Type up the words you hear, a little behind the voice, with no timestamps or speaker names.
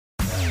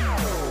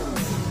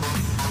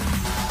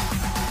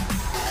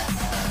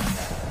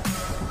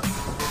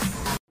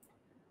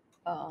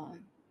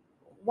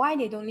why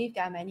they don't leave,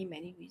 there are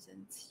many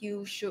reasons.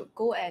 You should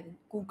go and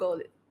Google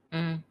it.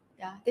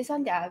 Yeah, this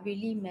one there are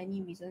really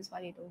many reasons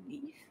why they don't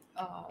leave.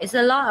 It's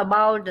a lot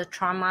about the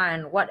trauma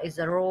and what is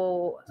the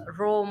role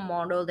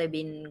model they've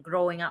been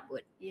growing up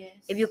with. Yes.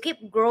 If you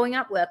keep growing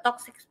up with a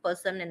toxic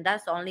person and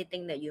that's the only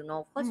thing that you know,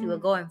 of course you will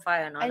go and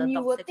find another and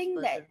you will toxic think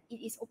person. that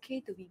it is okay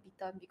to be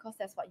beaten because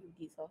that's what you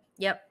deserve.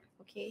 Yep.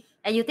 Okay.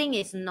 And you think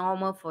it's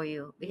normal for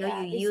you because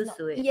you used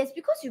to it. Yes,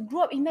 because you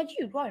grew up. Imagine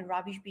you grew up in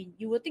rubbish bin.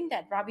 You would think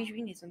that rubbish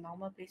bin is a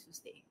normal place to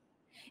stay.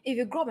 If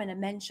you grew up in a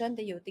mansion,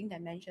 then you would think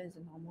that mansion is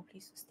a normal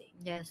place to stay.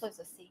 Yes. So it's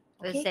the same.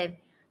 Okay? The same.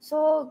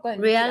 So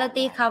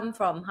reality come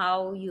from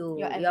how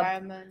your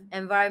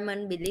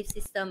environment, belief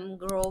system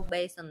grow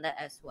based on that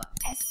as well.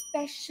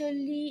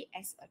 Especially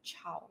as a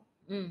child.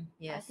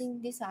 Yes. I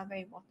think these are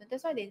very important.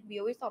 That's why we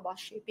always talk about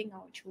shaping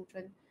our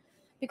children.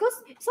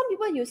 Because some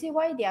people, you say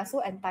why they are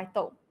so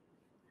entitled.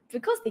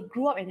 Because they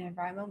grew up in an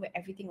environment where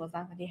everything was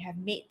done. They have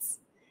maids.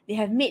 They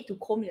have maid to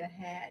comb their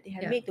hair. They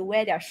have maid to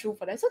wear their shoe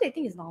for them. So they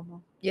think it's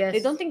normal. Yes.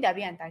 They don't think they're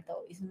being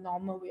entitled. It's a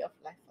normal way of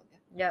life for them.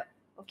 Yep.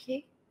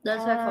 Okay.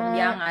 That's why from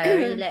young I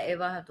already let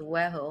Eva have to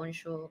wear her own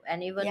shoe,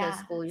 and even the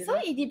school. So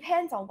it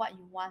depends on what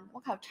you want,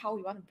 what kind of child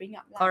you want to bring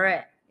up.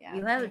 Correct. Yeah,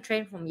 you have to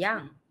train from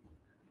young.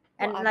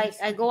 And like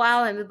I go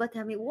out and people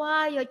tell me,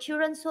 "Why your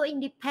children so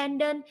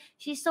independent?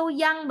 She's so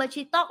young, but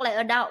she talk like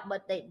adult."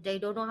 But they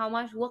don't know how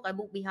much work I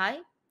put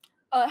behind.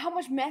 How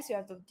much mess you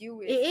have to deal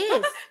with. It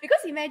is. Because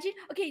imagine,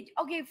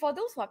 okay, for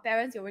those who are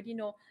parents, you already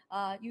know,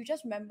 you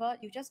just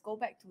go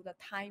back to the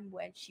time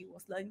when she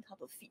was learning how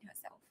to feed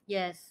herself.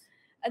 Yes.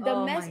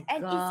 The mess,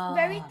 and it's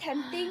very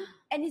tempting,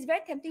 and it's very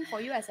tempting for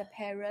you as a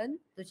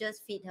parent to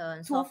just feed her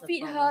and to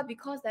feed her,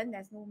 because then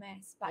there's no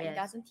mess, but it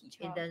doesn't teach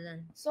her. It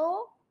doesn't.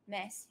 So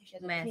mess, she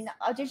has to clean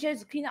up. She has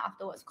to clean up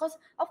afterwards, because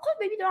of course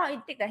baby don't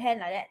want to take the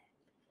hand like that.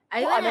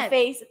 Put on the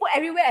face, put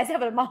everywhere except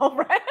for the mouth,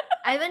 right?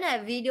 I even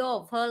have video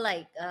of her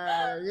like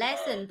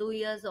less than 2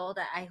 years old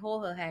that I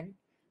hold her hand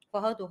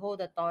for her to hold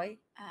the toy,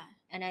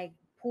 and I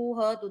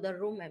pull her to the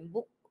room and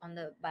book on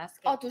the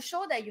basket. To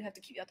show that you have to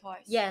keep your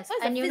toys. Yes. So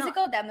it's a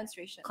physical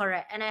demonstration.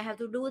 Correct. And I have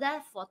to do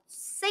that for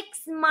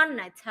 6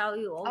 months, I tell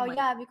you.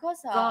 Because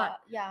God.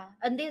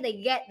 Until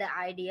they get the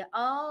idea.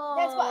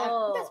 That's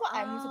what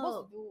I'm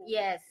supposed to do.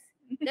 Yes.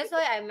 That's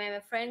why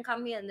my friend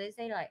come here and they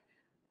say like,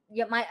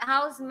 yeah, my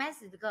house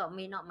mess is because of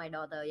me, not my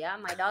daughter. Yeah,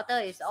 my daughter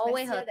is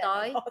always her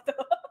toy.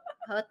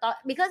 Her toy,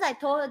 because I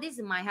told her this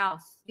is my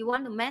house. You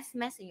want to mess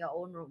in your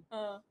own room.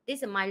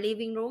 This is my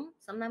living room.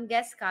 Sometimes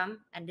guests come,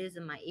 and this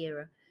is my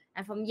area.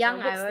 And from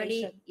young, I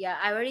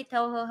already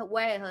tell her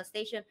where her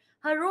station.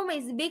 Her room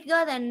is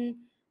bigger than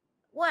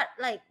what,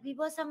 like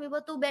some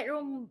people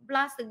 2-bedroom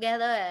plus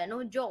together.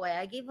 No joke.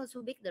 I give her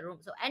so big the room.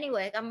 So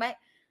anyway, I come back.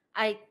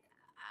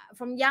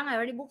 From young, I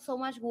already booked so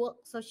much work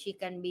so she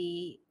can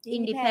be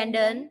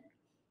independent,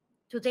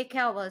 to take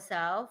care of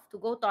herself, to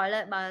go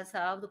toilet by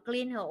herself, to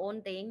clean her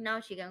own thing.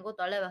 Now she can go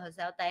toilet by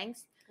herself,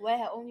 thanks. Wear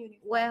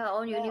her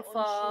own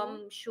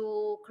uniform,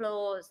 shoe,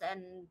 clothes,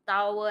 and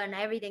towel and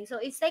everything. So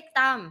it takes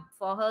time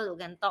for her to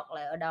can talk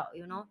like adult,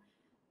 you know.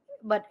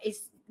 But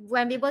it's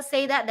when people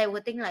say that, they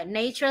would think like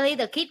naturally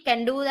the kid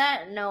can do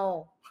that.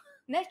 No.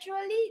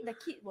 Naturally, the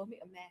kid will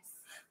make a mess.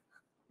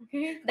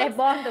 They're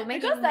born to make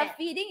it because the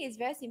feeding is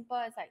very simple.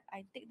 It's like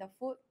I take the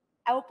food,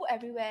 I will put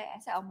everywhere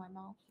except on my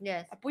mouth.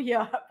 Yes. I put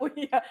here.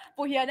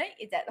 Then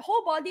it's that the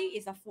whole body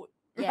is a food.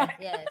 Yes,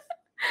 yes.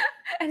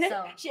 And then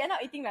she end up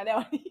eating like that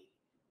only.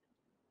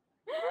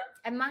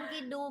 And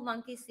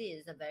monkey see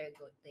is a very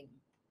good thing.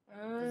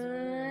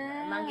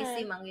 Monkey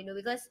see, monkey do,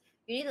 because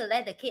you need to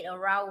let the kid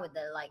around with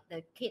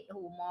the kid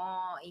who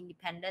more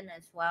independent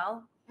as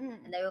well.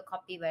 And they will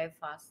copy very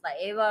fast. Like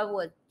Ava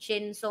would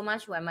change so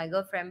much when my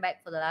girlfriend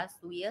back for the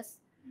last 2 years,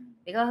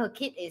 because her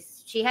kid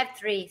she had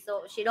 3,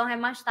 so she don't have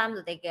much time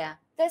to take care.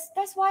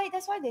 That's why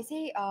they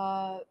say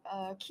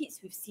kids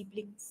with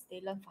siblings,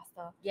 they learn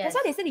faster. Yes. That's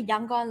why they say the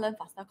younger one learn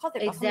faster, because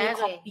they got something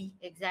to copy.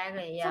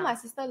 Exactly. Yeah. So my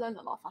sister learned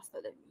a lot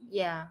faster than me.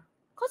 Yeah.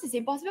 Because it's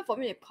impossible for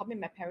me to copy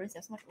my parents.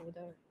 They're so much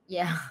older.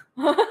 Yeah.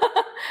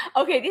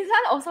 Okay, this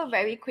one also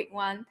very quick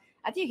one.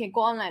 I think you can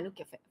go online and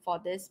look for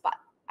this, but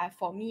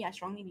for me, I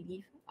strongly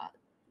believe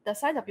the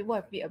signs of people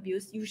who have been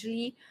abused,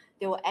 usually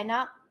they will end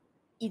up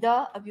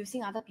either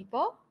abusing other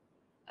people,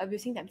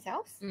 abusing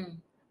themselves,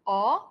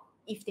 or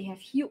if they have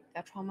healed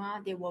their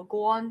trauma, they will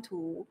go on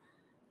to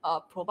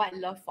provide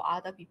love for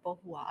other people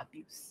who are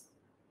abused.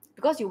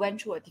 Because you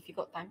went through a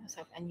difficult time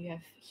yourself and you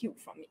have healed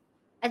from it.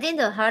 I think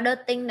the harder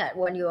thing that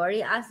when you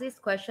already ask this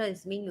question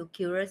is mean you're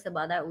curious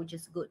about that, which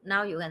is good.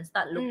 Now you can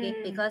start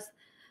looking, because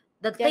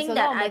the thing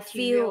that I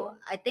feel,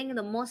 I think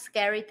the most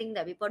scary thing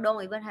that people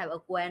don't even have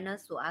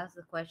awareness to ask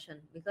the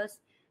question, because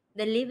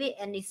they live it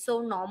and it's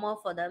so normal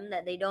for them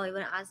that they don't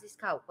even ask this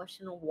kind of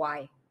question of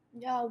why.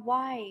 Yeah,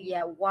 why?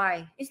 Yeah,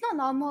 why? It's not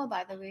normal,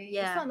 by the way.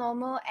 Yeah. It's not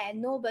normal, and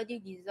nobody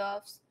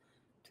deserves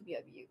to be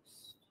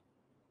abused.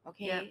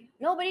 Okay? Yeah.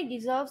 Nobody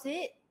deserves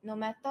it, no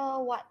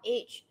matter what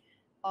age,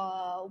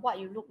 what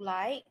you look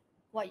like,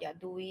 what you're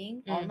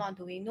doing or not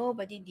doing.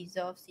 Nobody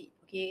deserves it.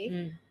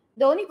 Okay?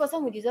 The only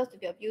person who deserves to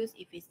be abused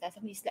if it's that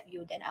somebody slapped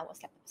you, then I will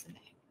slap the person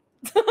back.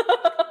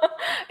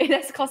 If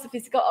that's called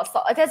physical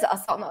assault. That's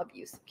assault, not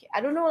abuse. Okay,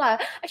 I don't know lah.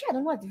 Actually, I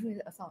don't know what the difference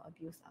is assault and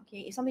abuse.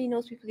 Okay, if somebody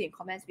knows, please put it in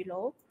comments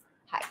below.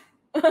 Hi.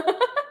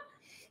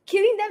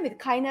 Killing them with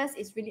kindness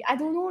is really, I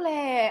don't know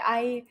leh.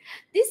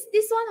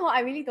 This one,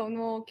 I really don't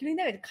know. Killing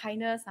them with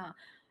kindness, I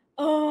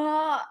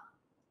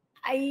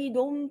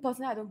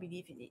don't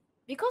believe in it,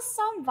 because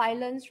some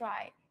violence,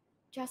 right,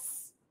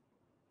 just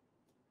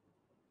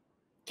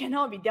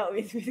cannot be dealt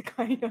with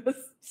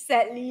kindness.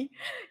 Sadly,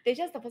 the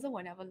person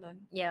will never learn.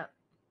 Yeah.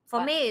 For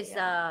But, me, it's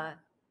yeah.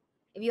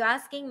 if you're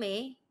asking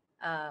me,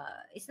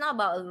 it's not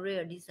about agree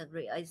or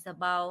disagree. It's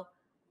about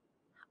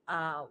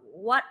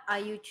what are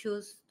you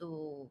choose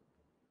to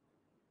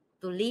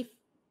live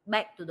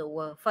back to the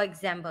world. For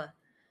example,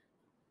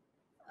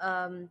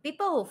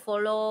 people who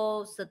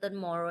follow certain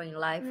moral in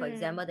life, for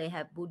example, they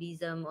have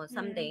Buddhism or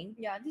something.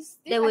 Yeah,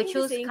 They will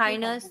choose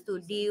kindness to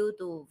deal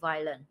to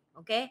violence.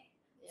 Okay.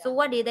 Yeah. So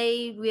what did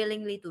they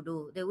willingly to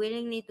do? They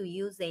willingly to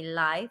use their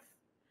life.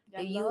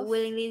 Their They love.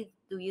 willingly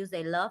to use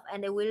their love,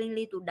 and they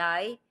willingly to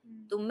die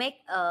to make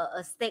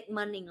a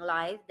statement in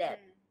life that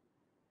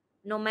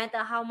no matter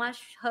how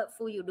much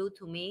hurtful you do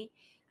to me,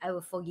 I will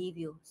forgive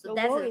you. So the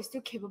that's world is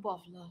still capable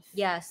of love.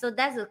 yeah. So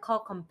that's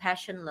called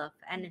compassion love,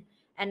 and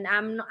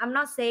I'm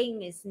not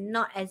saying it's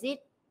not as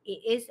it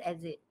is as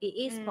it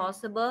is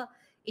possible.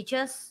 It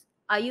just,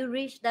 are you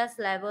reach that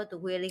level to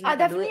willing to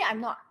definitely do it?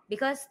 I'm not,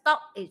 because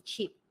talk is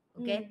cheap.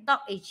 Okay,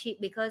 talk is cheap.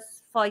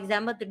 Because for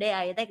example, today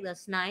I attack the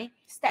snake,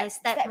 I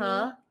stab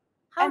her.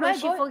 How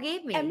does she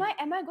forgive me? Am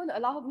I going to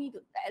allow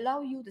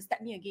you to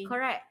stab me again?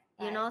 Correct.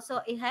 You know, so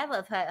it have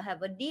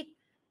a deep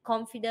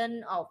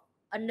confidence of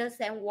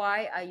understand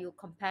why are you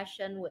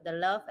compassion with the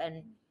love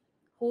and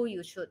who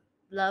you should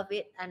love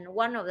it. And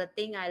one of the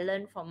thing I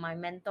learned from my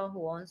mentor,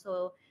 who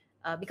also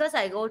because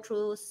I go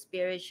through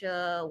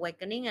spiritual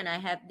awakening, and I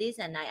have this,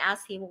 and I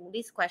ask him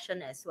this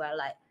question as well,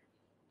 like,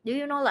 do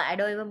you know, like, I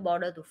don't even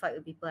bother to fight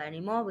with people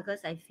anymore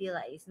because I feel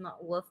like it's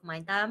not worth my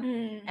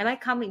time. Am I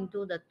coming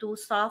to the too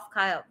soft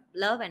kind of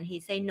love? And he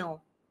say no.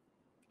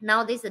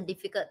 Now this is the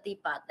difficulty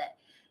part, that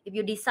if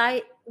you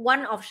decide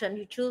one option,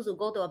 you choose to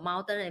go to a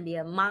mountain and be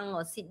a monk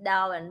or sit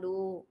down and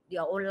do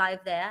your own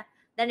life there,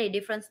 then a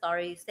different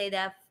story. You stay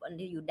there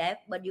until you die,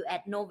 but you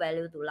add no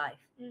value to life.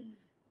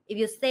 If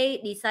you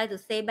decide to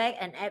stay back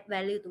and add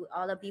value to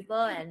other people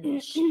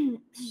and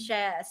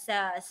share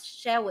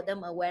with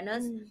them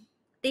awareness,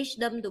 teach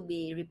them to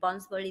be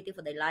responsibility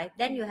for their life,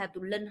 then you have to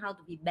learn how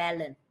to be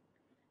balanced.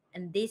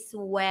 And this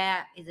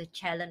where is a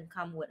challenge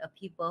come with a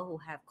people who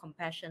have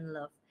compassion,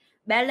 love.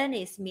 Balance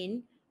is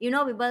mean,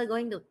 people are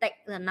going to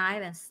take the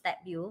knife and stab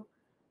you.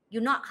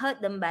 You not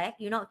hurt them back,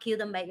 you not kill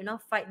them back, you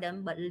not fight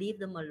them, but leave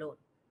them alone.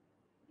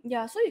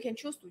 Yeah, so you can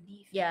choose to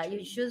leave. Yeah,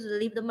 you choose to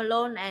leave them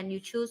alone, and you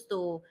choose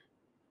to,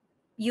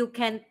 you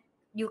can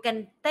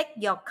take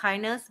your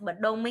kindness, but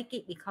don't make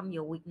it become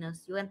your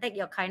weakness. You can take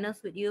your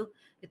kindness with you,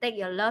 you take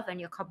your love and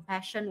your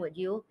compassion with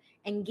you,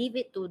 and give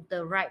it to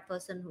the right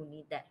person who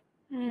need that.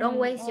 Don't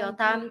waste your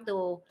time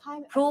to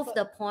prove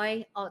the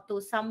point or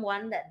to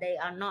someone that they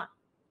are not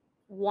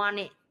want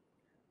it.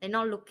 They're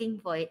not looking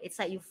for it. It's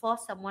like you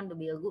force someone to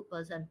be a good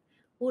person.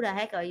 Who the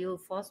heck are you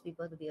force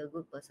people to be a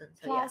good person?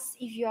 So plus,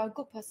 if you're a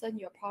good person,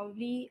 you're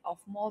probably of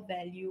more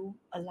value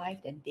alive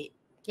than dead.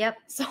 Yep.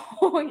 So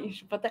you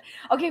should protect.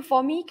 Okay,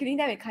 for me, killing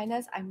them with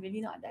kindness, I'm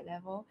really not at that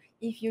level.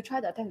 If you try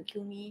to attempt to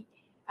kill me,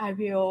 I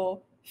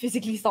will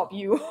physically stop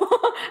you.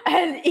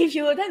 And if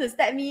you attempt to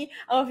stab me,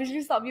 I will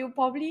physically stop you.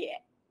 Probably,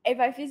 if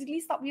I physically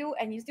stop you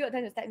and you still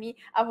attempt to stab me,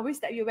 I'll probably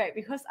stab you back,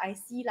 because I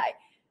see, like,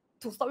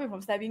 to stop you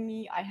from stabbing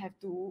me, I have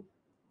to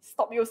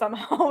stop you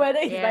somehow, whether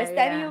it's by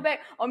stabbing you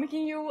back or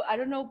making you, I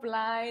don't know,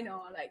 blind,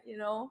 or like,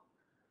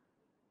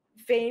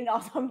 faint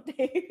or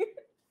something.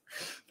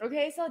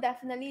 Okay, so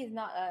definitely it's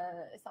not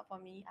for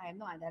me. I am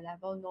not at that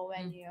level,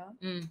 nowhere near.